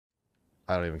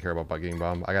I don't even care about getting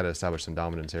bomb. I gotta establish some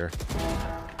dominance here.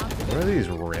 What are these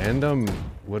random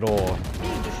little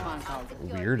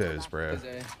weirdos, bro?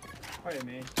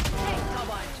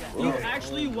 You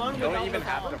actually won without even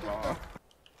have the ball.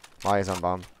 Molly's on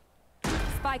bomb.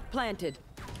 Spike planted.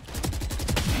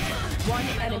 One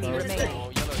enemy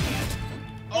remaining.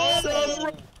 Oh,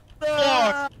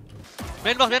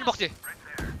 main box je.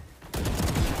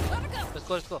 Let's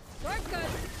go, let's go.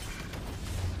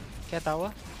 Kaya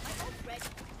tawa?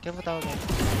 Kaya mo tawa guys?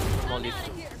 Molly.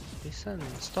 Listen,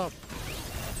 stop.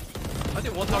 I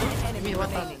think one tower. Enemy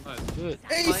remaining. Good.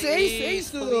 Ace. Okay, Ace.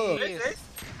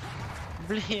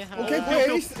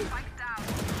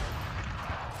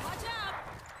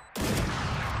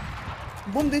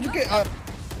 Boom, did you get?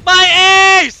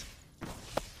 My ace!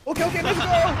 Okay, let's go.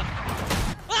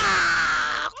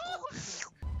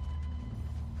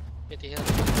 Hit here.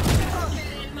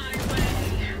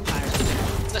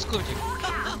 Let's go, Jim.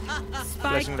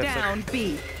 Spike down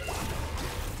B.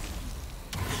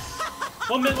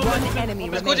 One enemy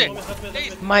Let's go, Jim. remaining.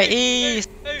 Ace. My ace.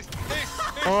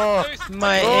 Oh,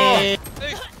 My ace.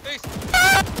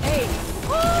 Hey.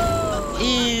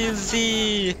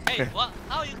 Easy. Hey, what?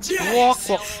 How you Walk.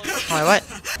 My what?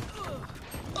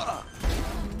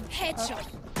 Headshot.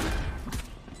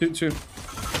 Two.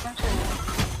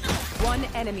 One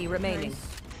enemy remaining.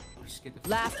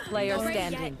 Last player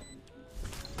standing.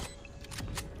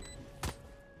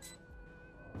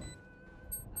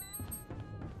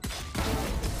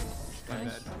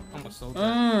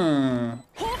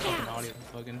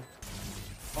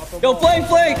 Yo,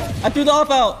 flank! I threw the op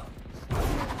out.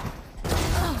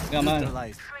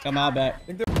 Got my back.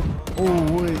 Oh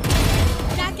wait.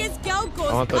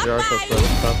 I want the jar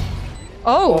stuff.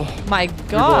 Oh my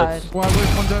god. One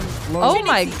down. Oh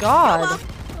my god.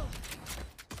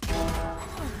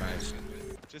 Nice.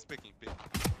 Just picking pick.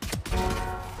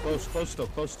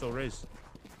 Close still, raise.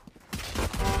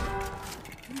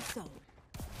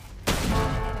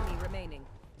 Enemy remaining.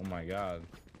 Oh my god.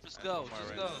 Just go.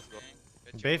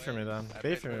 Bait for me then.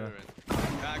 Bait for me then.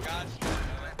 I got you.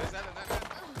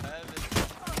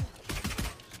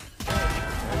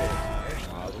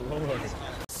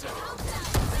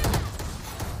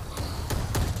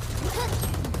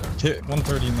 Hit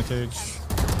 130 in the cage.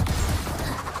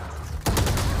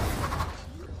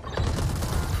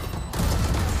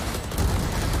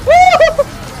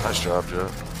 Nice job, Joe.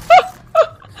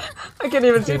 I can't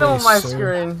even see them on my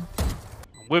screen.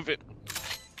 Whip it.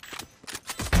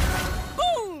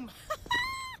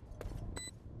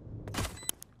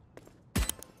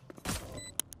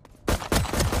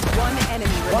 One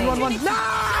enemy remaining. One.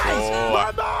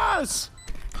 Nice!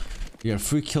 You got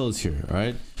free kills here,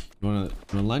 alright? You wanna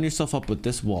line yourself up with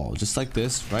this wall, just like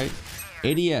this, right?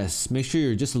 ADS, make sure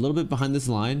you're just a little bit behind this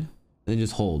line, then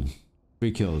just hold.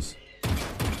 Free kills.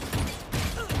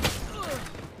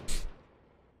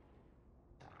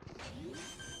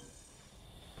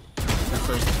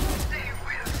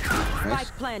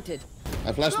 Spike planted.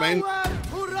 I flash main.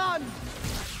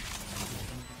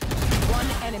 One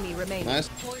enemy remaining. Nice.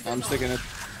 I'm sticking it.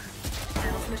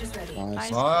 Nice.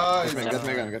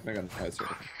 Get me gun. Nice.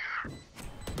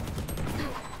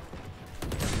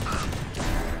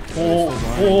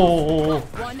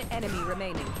 One enemy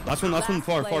remaining. Last one.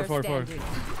 Far. Player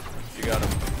You got him.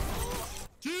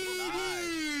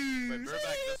 Wait, we're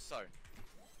back this side.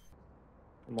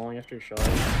 I'm rolling after your shot.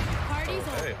 Party's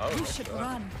Hey, over. You should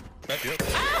run. That's you.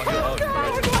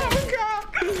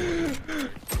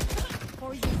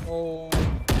 Oh.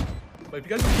 Wait, if you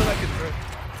guys can kill that kid through.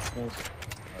 Nice.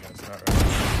 Oh, that's not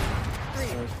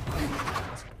right.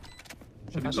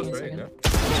 Should be so straight, yeah.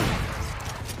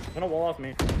 I'm gonna wall off me.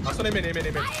 Last one, aim in.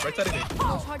 Right side of me.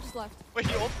 Oh, charges left. Wait,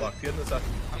 he ult blocked. He had the side.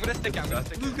 I'm gonna stick out.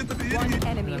 Look at the One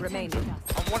enemy remaining.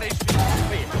 I'm 1 HP.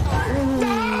 Wait.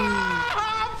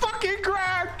 I'm fucking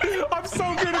cracked! I'm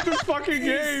so good at this fucking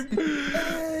game!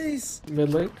 Nice. Mid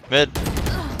link. Mid.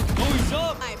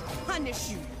 I punish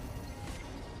you.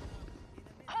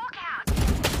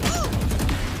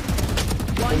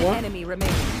 One enemy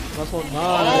remaining. Last one.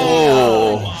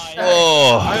 Oh.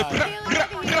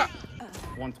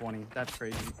 120. That's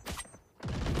crazy.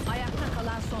 Ayakta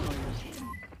kalan son oyuncu.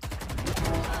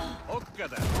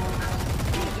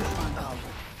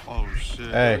 Oh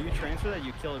shit. Hey, You transfer that,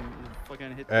 you kill him. You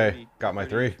fucking hit. Hey, 30, got my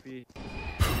 30 3. HP.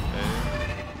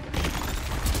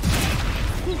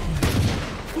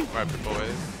 Right,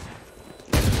 boys.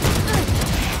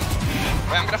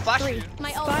 Wait, I'm gonna flash you.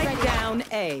 Spike down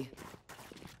A.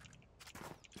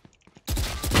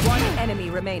 One enemy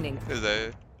remaining. Is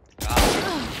that?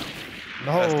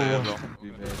 no. That's the end, though.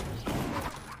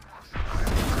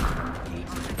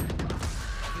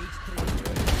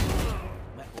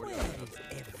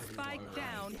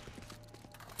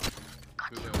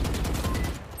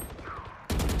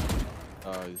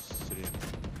 he's sitting.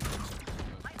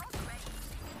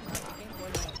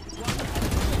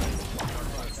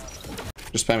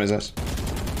 Just spam his ass.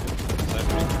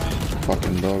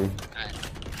 Fucking dog.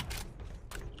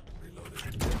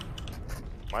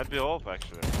 Might be off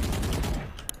actually.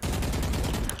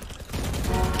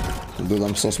 Dude,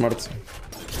 I'm so smart.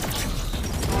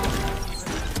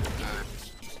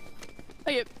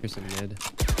 Here's some mid.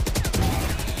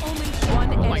 Only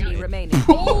one enemy remaining.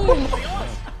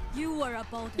 You were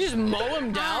about You just mow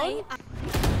him down? gone.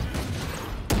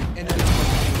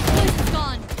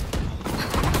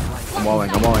 I'm walling.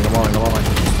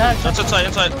 That's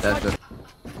inside. That's it.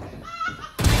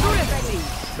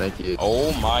 Thank you.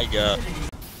 Oh my god.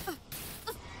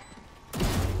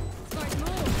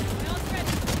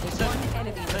 One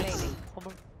enemy remaining.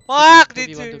 Fuck, they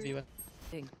 2v1, two.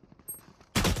 2v1.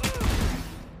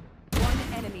 One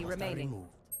enemy remaining.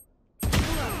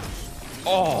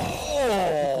 Oh.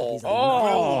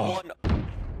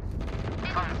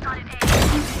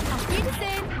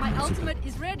 My ultimate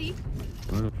is ready.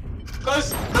 One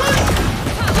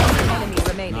enemy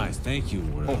remaining. Nice, thank you.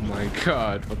 Oh my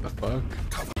god, what the fuck?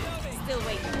 Still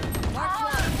waiting. Mark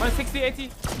one. 160, 80.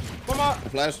 One more.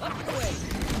 Flash.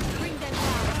 Bring them down.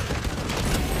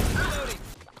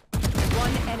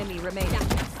 One enemy remaining.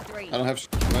 Three. I don't have.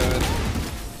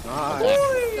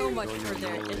 So much for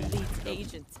their elite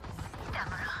agents.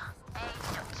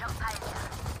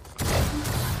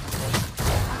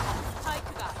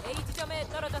 스파이크가 A 지점에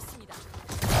떨어졌습니다.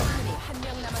 적군이 한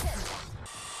명 남았습니다.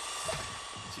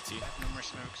 CT.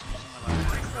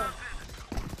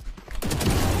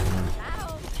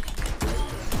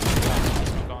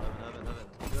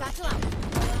 Satchel out.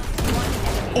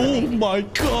 Oh my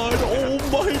god,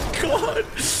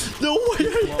 no way I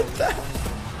hit that.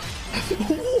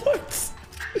 What?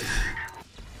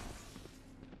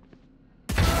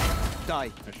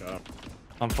 Die.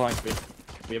 I'm fine.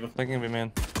 We have a fucking B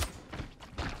man.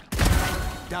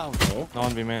 Down. No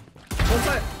one B man.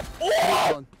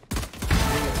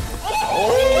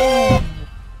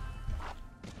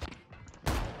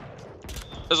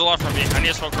 There's a lot from me. I need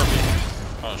a smoke from me.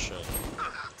 Oh shit.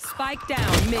 Spike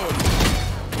down mid.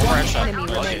 Over One headshot.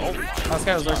 enemy remaining. Last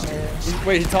guy was rushing.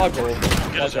 Wait, he toggled.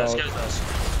 Get his ass, get his ass.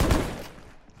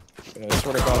 Yeah, I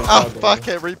swear to God, he Ah, toggled. fuck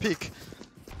it, re-peek.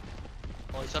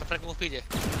 Oh, isa na frag mo, PJ.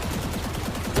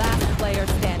 Last player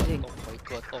standing. Oh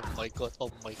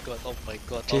my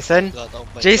god. Jason? Oh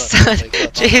my Jason?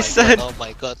 god. Jason? Oh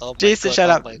my god. Oh my Jason, god. shut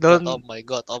Oh up. my god. Don't- Oh my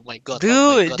god. Oh my god. Dude,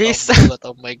 Oh my god. Jason.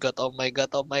 Oh my god. Oh my god.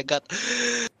 Oh my god.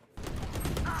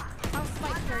 Our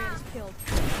spike carrier is killed.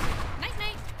 Night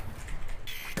night.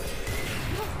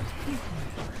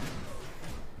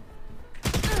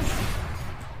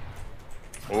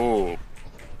 Oh.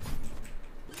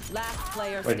 Last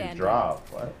player Wait, standing. you drop.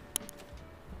 What?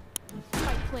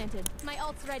 Spike planted. My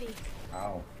ult's ready.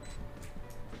 Ow.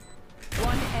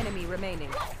 One enemy remaining.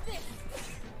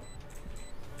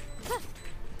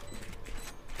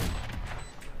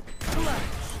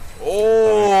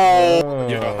 Oh.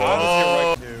 Yo,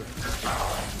 how does he right dude?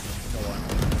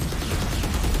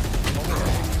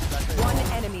 One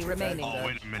enemy remaining.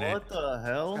 Wait a minute. What the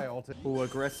hell? Okay, ulti. Ooh,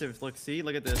 aggressive. Look, see?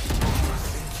 Look at this.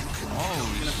 Oh,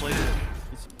 he's gonna play it.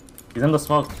 He's in the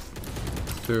smoke.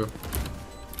 Two.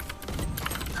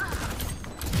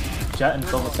 Jet and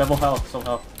several health, so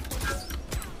health.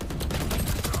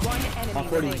 One enemy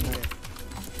remaining.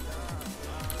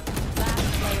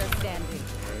 Last player standing.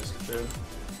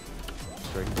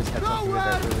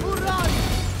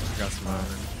 Got some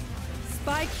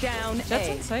Spike down That's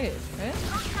A. insane, right?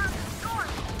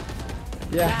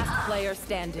 Last player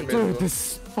standing. Dude,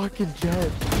 This fucking jet.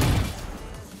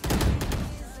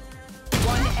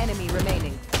 One enemy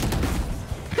remaining.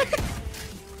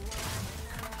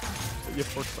 You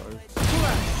 4 stars.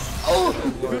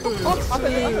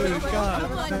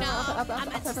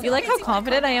 You like how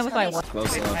confident I am with my one?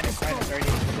 Close enough.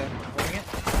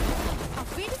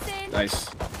 Nice.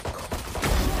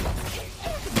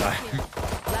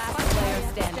 Last player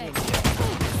standing.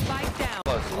 Spike down.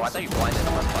 Oh, I thought you blinded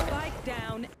him. Spike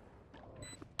down.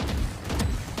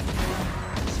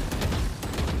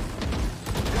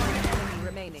 One enemy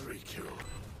remaining.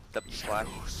 W slash.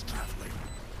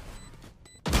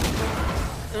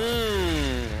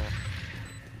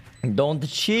 Don't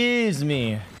cheese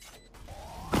me.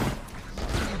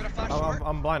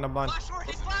 I'm blind.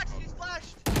 He's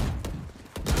flashed.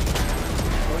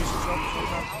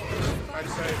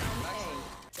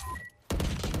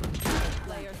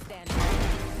 Player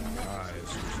standing.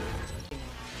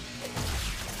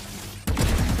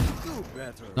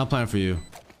 Not playing for you.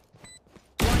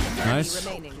 One enemy Nice.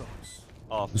 remaining.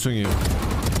 Off. I'm swinging you.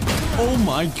 Oh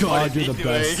my god, you're the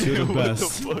best. You're the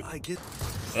best.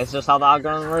 It's just how the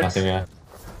algorithm works. Nothing, yeah.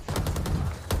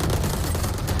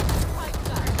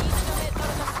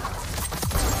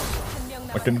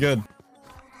 Looking good.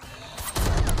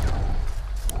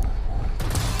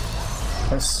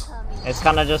 Nice. It's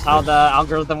kind of just how the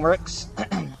algorithm works.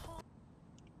 Nothing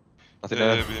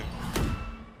there.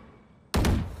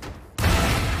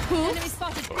 Enemy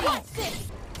spotted.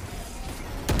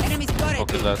 Enemy spotted.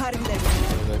 Okay, left.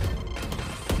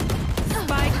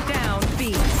 Spike down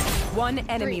B. One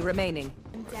enemy remaining.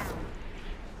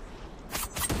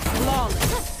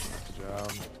 Flawless.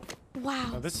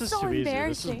 Wow. This is so too easy.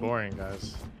 This is embarrassing. boring,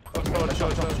 guys.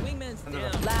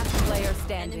 Last player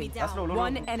standing.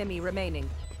 One enemy remaining.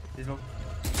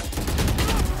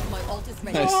 My ult is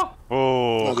ready. Nice.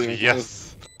 Oh,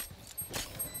 yes.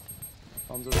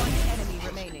 One enemy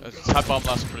remaining. It's high bomb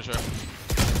last, I'm pretty sure.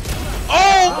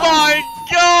 Oh my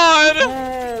god!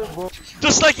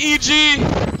 Just like EG!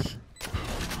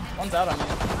 One's out on me.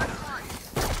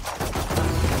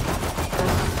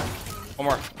 One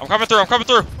more. I'm coming through. I'm coming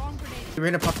through.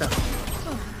 Reyna popped out.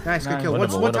 Nice, good kill.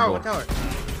 Winnable, One tower, winnable. one tower.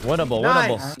 Winnable,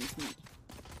 Nice.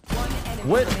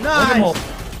 winnable. Nice.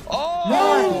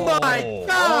 Oh my god.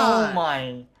 Oh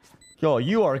my. Yo,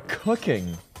 you are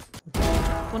cooking.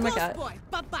 One more cat.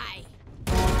 Bye-bye.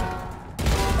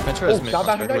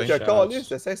 Tabarnak, calice,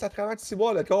 le 536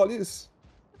 bois, le calice.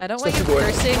 I don't want you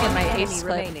cursing in my ace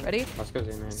clip. Ready?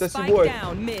 Sussy Spike boy.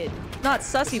 down mid. Not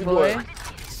sussy boy.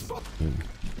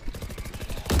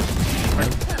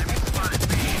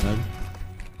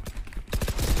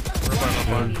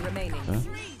 Enemy remaining.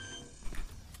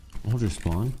 Hold your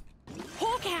spawn.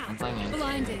 Hawk out.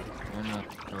 Blinded.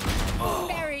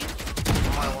 Buried.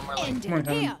 Ended.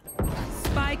 Here.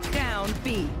 Spike down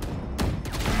B.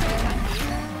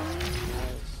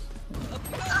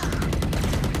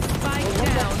 Spike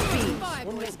down B.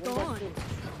 Fire's gone.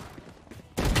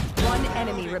 One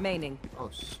enemy remaining.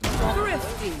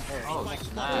 Thrifty.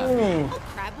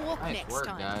 Crab walk next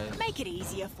time. Make it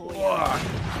easier for you.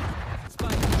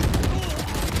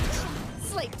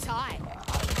 Sleep tight.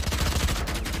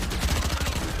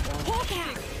 Hawk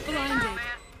out. Blinded.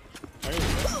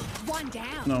 One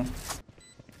down. No.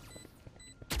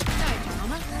 No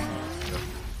drama.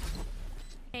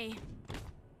 Hey.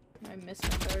 I missed my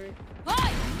third.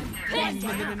 Hi. One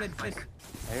down.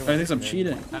 I think I'm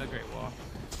cheating. Not a great wall.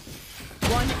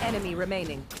 One enemy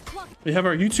remaining. We have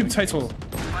our YouTube title.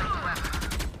 I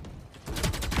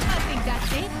think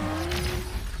that's it.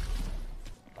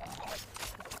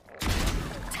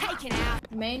 Taken out.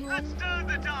 Main one.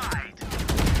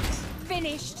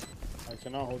 Finished. I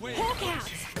cannot hold you. Hawk out.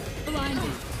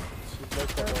 Blinded.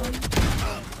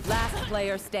 Last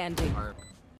player standing.